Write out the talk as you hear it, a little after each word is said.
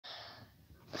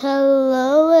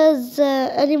Hello, is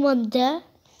anyone there?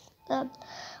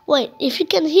 Wait, if you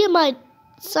can hear my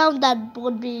sound, that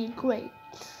would be great.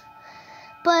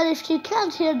 But if you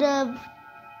can't hear the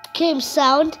game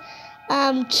sound,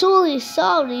 I'm truly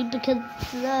sorry because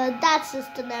that's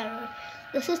just an error.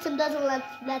 The system doesn't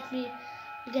let me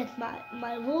get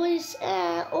my voice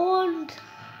and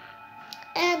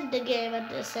the game at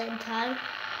the same time.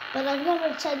 But I've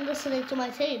never tried listening to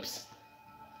my tapes.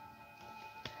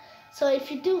 So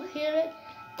if you do hear it,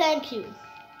 thank you.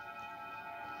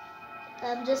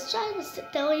 I'm just trying to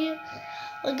tell you,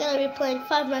 we're gonna be playing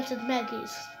Five Nights at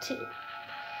Maggie's too.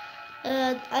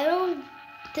 I don't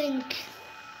think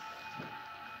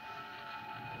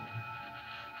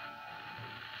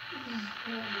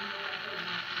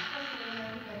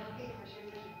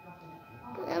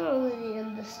I don't really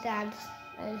understand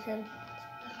anything.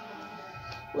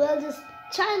 Well, just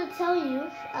trying to tell you,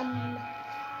 I'm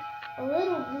a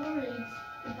little worried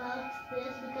about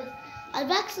this because I've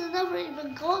actually never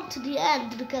even gone to the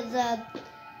end because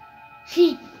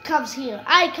he comes here,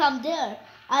 I come there,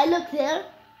 I look there,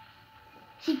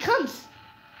 he comes.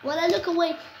 When I look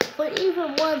away for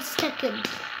even 1 second,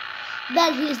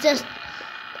 then he's just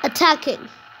attacking.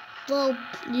 Well,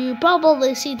 you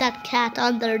probably see that cat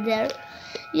under there.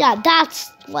 Yeah,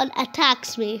 that's what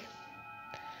attacks me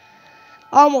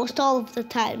almost all of the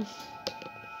time.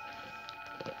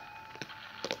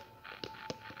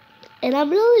 And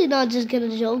I'm really not just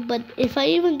gonna joke, but if I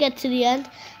even get to the end,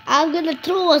 I'm gonna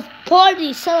throw a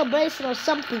party celebration or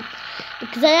something.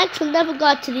 Because I actually never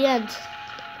got to the end.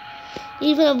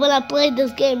 Even when I played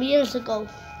this game years ago.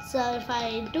 So if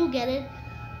I do get it,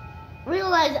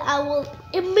 realize I will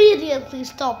immediately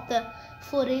stop the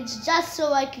footage just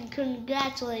so I can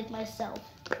congratulate myself.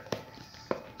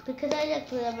 Because I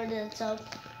actually never did, so.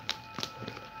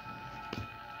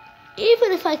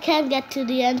 Even if I can't get to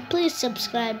the end, please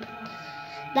subscribe.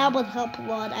 That would help a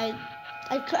lot.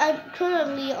 I'm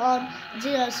currently on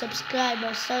 0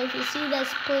 subscribers, so if you see this,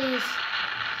 please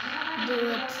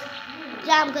do it.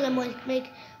 Yeah, I'm gonna make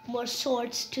more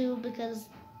shorts too because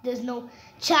there's no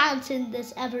chance in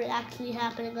this ever actually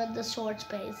happening on the shorts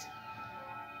page.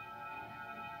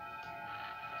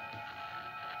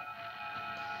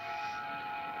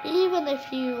 Even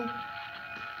if you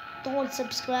don't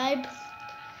subscribe,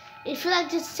 if you like,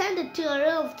 just send it to your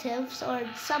relatives or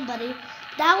somebody.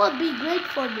 That would be great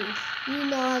for me. You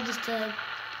know, I'm just a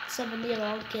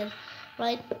 7-year-old kid,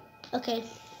 right? Okay.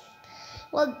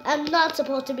 Well, I'm not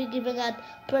supposed to be giving out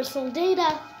personal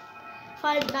data.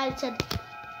 Five Nights at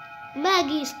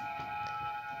Maggie's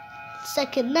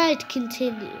second night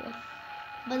continue.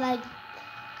 But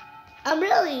I'm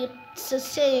really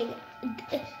just saying,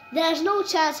 there's no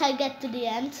chance I get to the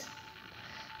end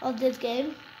of this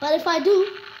game. But if I do,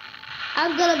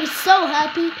 I'm gonna be so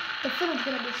happy. The film's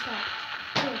gonna be stopped.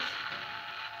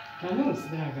 Tanulsz,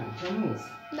 drágám, tanulsz?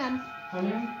 Nem.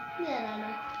 Hanem?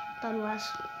 Nem. Tanulás.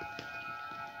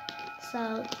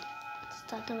 So,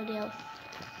 start the video.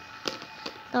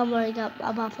 Don't worry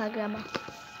about my grandma.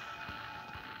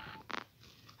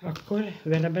 Akkor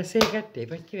vele beszélgettél,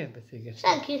 vagy kivel beszélgettél?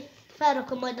 Senki.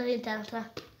 Felrakom majd az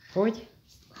internetre. Hogy?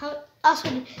 Azt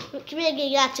mondjuk,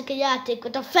 még játszok egy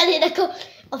játékot. A felének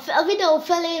a videó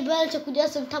feléből, csak ugye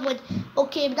azt mondtam, hogy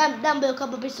oké, nem vagyok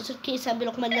abban biztos, hogy készen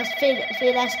bírok menni az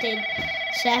fél estén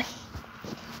se.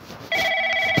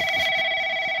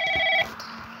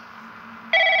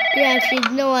 Yeah, if you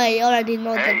know, I already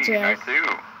know the drill. Hey,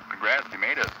 too. Congrats, you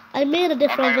made it. I made a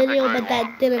different video, but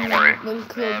that didn't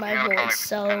include my voice,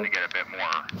 so. Tend to get a bit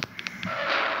more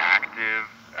active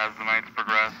as the nights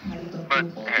progress. But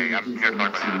hey, I'm here to talk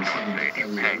about who's on stage,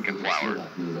 Pink and Flowers.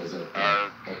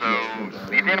 So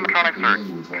these animatronics are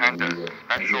kind of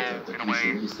special in a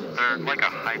way. They're like a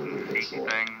hide and seek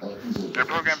thing. They're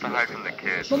programmed to hide from the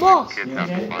kids. Mama! Kids have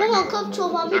to find Mama, them.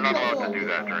 kapcsolva a They're not allowed to mikrofon. do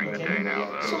that during the day now,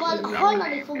 though. Szóval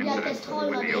hallani fogják ezt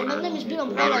hallani, én meg nem is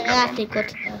bírom hallani a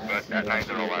játékot. But at night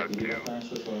they're allowed to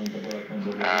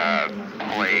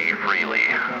play freely.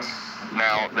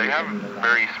 Now, they have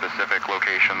very specific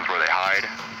locations where they hide.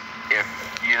 If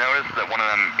you notice that one of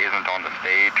them isn't on the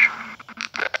stage,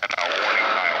 then a warning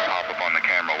sign will pop up on the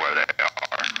camera where they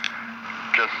are.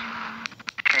 Just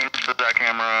change to that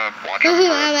camera, watch them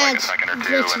for like a second or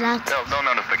two, and they'll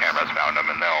notice the camera's found them,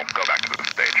 and they'll go back to the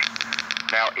stage.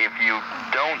 Now, if you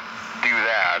don't do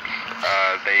that,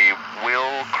 they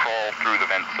will crawl through the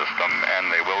vent system,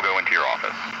 and they will go into your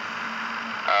office.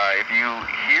 If you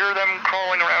hear them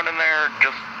crawling around in there,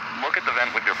 just look at the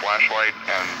vent with your flashlight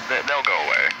and they'll go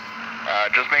away.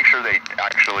 Just make sure they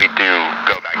actually do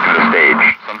go back to the stage.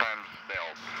 Sometimes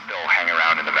they'll hang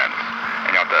around in the vents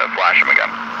and you have to flash them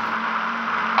again.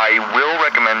 I will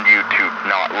recommend you to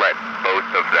not let both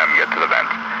of them get to the vent.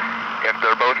 If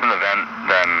they're both in the vent,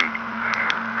 then,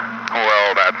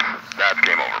 well, that's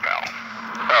game over, pal.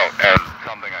 Oh, and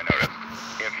something I noticed.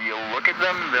 If you look at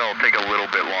them, they'll take a little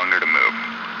bit longer to move.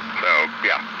 So,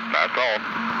 yeah, that's all.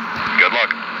 Good luck.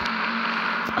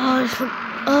 I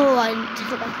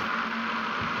forgot.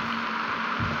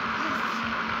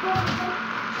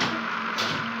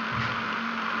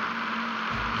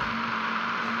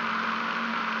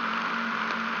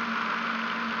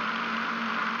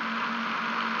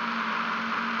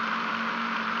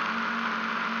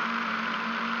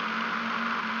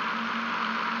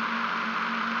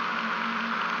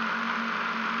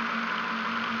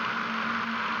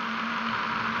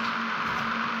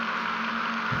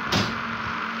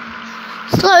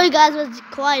 Sorry guys, I was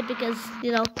quiet because,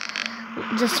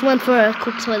 just went for a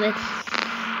quick toilet.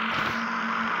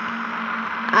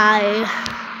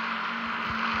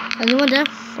 Anyone there?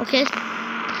 Okay.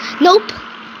 Nope.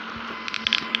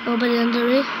 Nobody under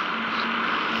me.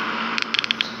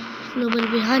 Nobody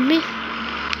behind me.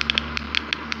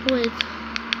 Wait.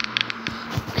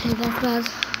 Okay, that's bad.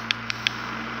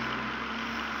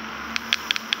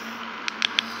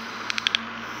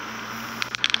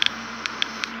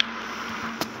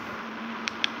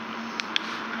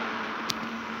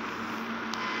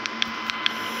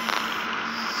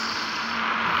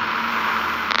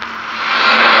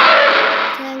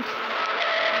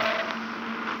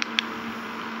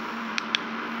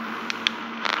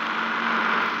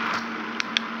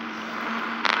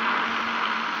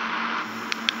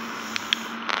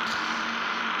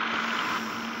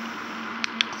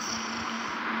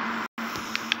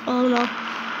 Oh no.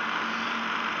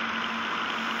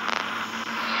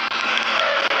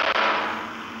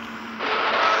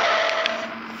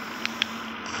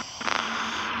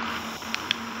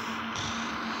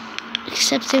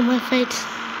 Accepting my fate.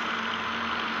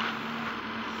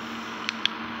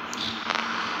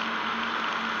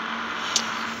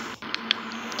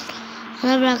 I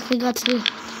never actually got to do.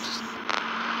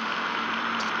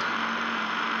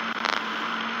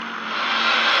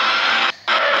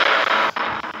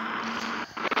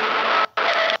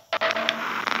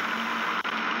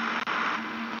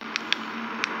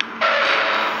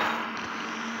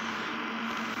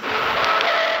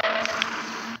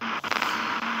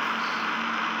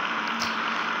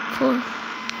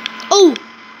 Oh!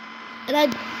 And I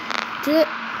did it.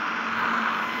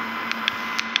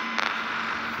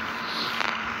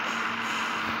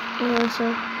 Yeah, so.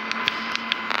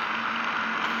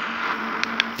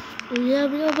 Yeah,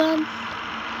 we go down.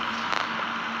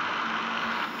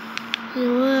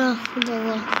 Yeah,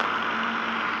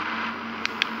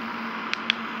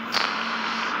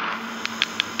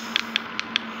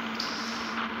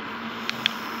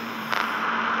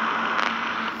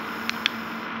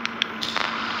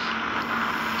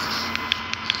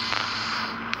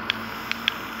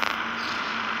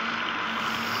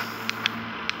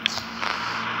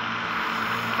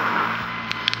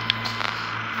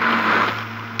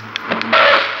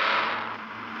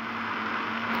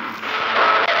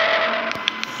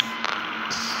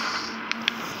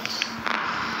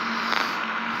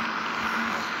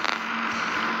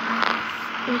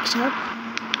 wakes up.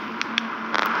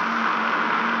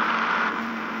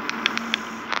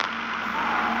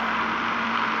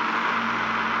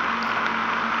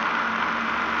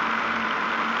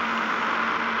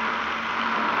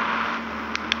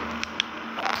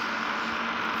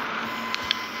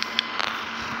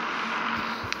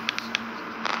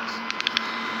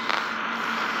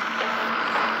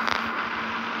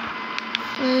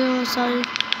 Oh, sorry.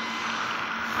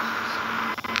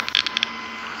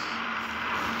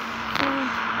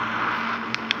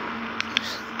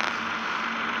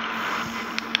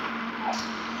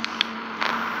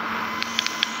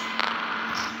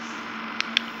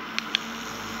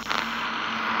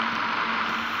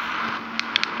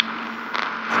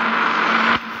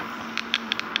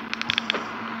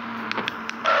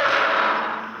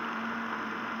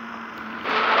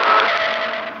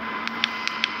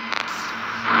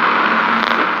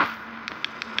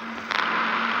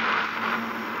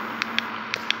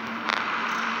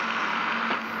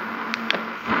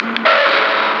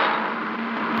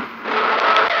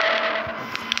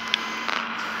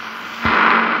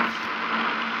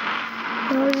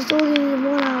 It's only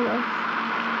 1 hour.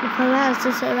 If I last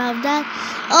this around that,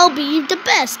 I'll be the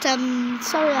best. I'm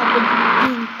sorry I've been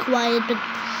being quiet, but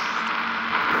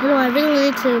I really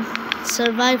need to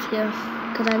survive here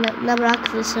because I never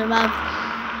actually survived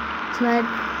tonight.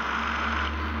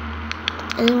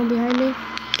 Anyone behind me?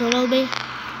 Below me?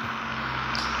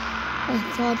 I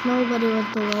thought nobody was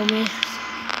below me.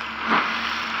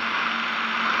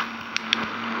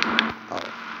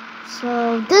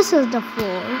 So this is the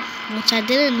floor, which I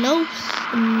didn't know.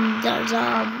 There's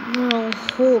a little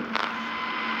hole.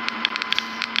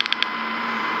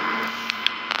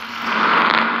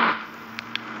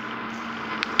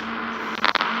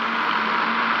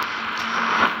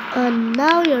 And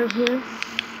now you're here.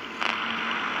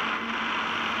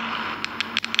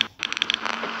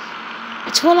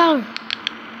 It's 1 hour.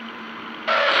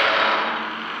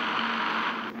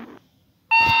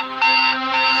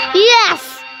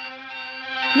 Yes!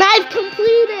 Night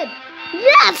completed!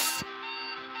 Yes!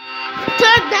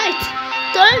 Third night!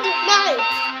 Third night!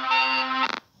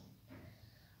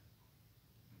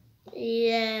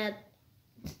 Yeah.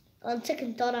 On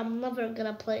second thought, I'm never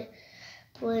gonna play.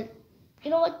 But,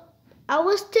 you know what? I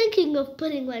was thinking of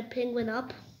putting my penguin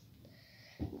up.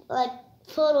 Like,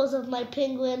 photos of my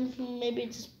penguin. Maybe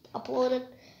just upload it.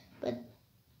 But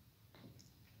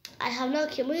I have no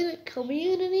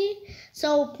community.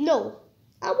 So, no.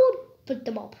 I won't put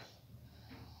them up.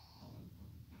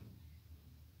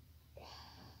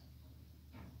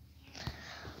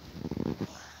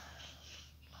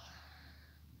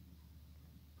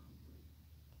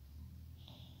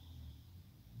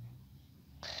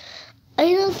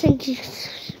 I don't think you...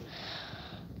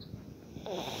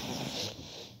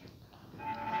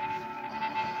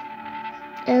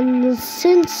 And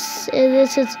since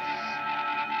this is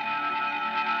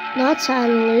not time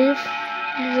to leave,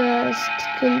 just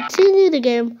continue the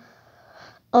game.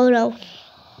 Oh no.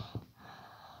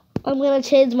 I'm gonna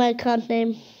change my account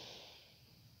name.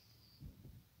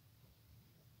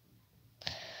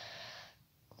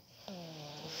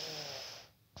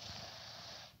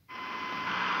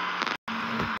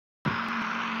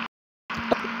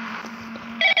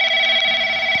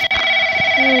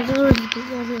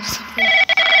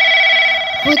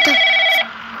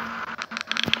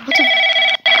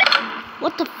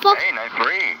 What the fuck? Hey, nice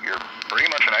three. You're pretty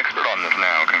much an expert on this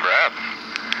now. Congrats.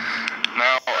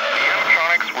 Now, the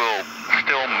animatronics will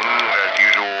still move as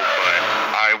usual, but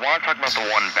I want to talk about the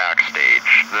one backstage.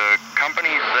 The company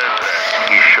says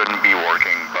that he shouldn't be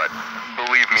working, but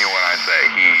believe me when I say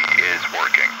he is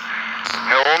working.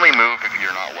 He'll only move if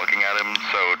you're not looking at him,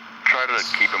 so try to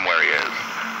keep him where he is.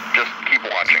 Just keep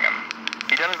watching him.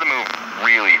 He tends to move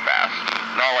really fast,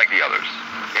 not like the others.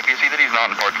 If you see that he's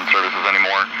not in parts and services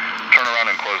anymore, turn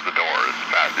around and close the door as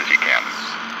fast as you can.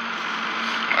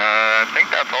 I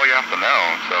think that's all you have to know,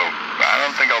 so I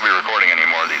don't think I'll be recording any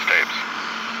more of these tapes.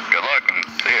 Good luck and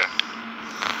see ya.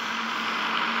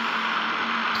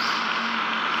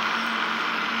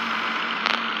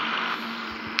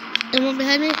 Anyone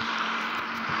behind me?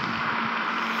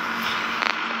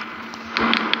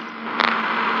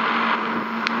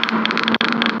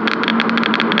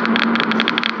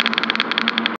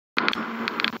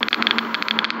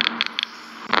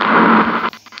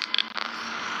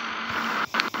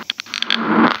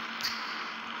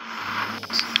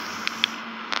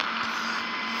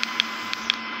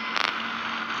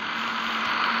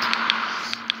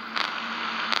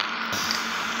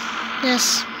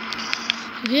 Yes.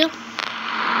 You here?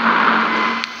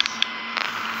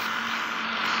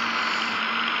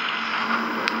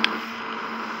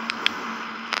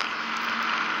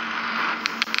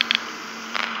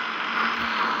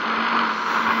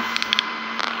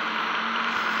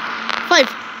 Five.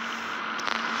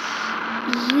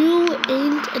 You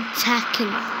ain't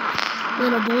attacking,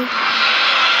 little boy.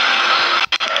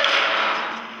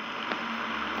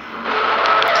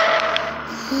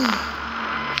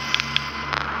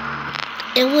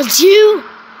 It was you.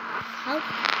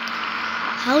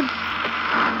 How?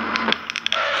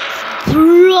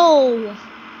 Bro.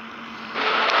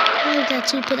 Why did that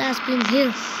stupid ass be in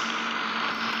here?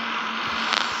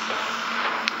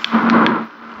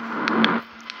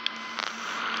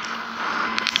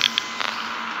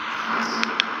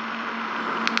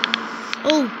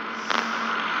 Oh.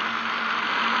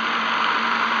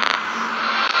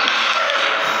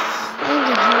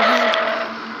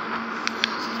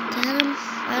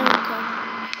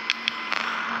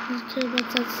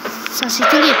 Sassy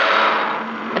thingy.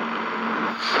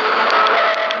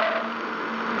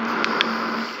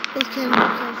 Okay.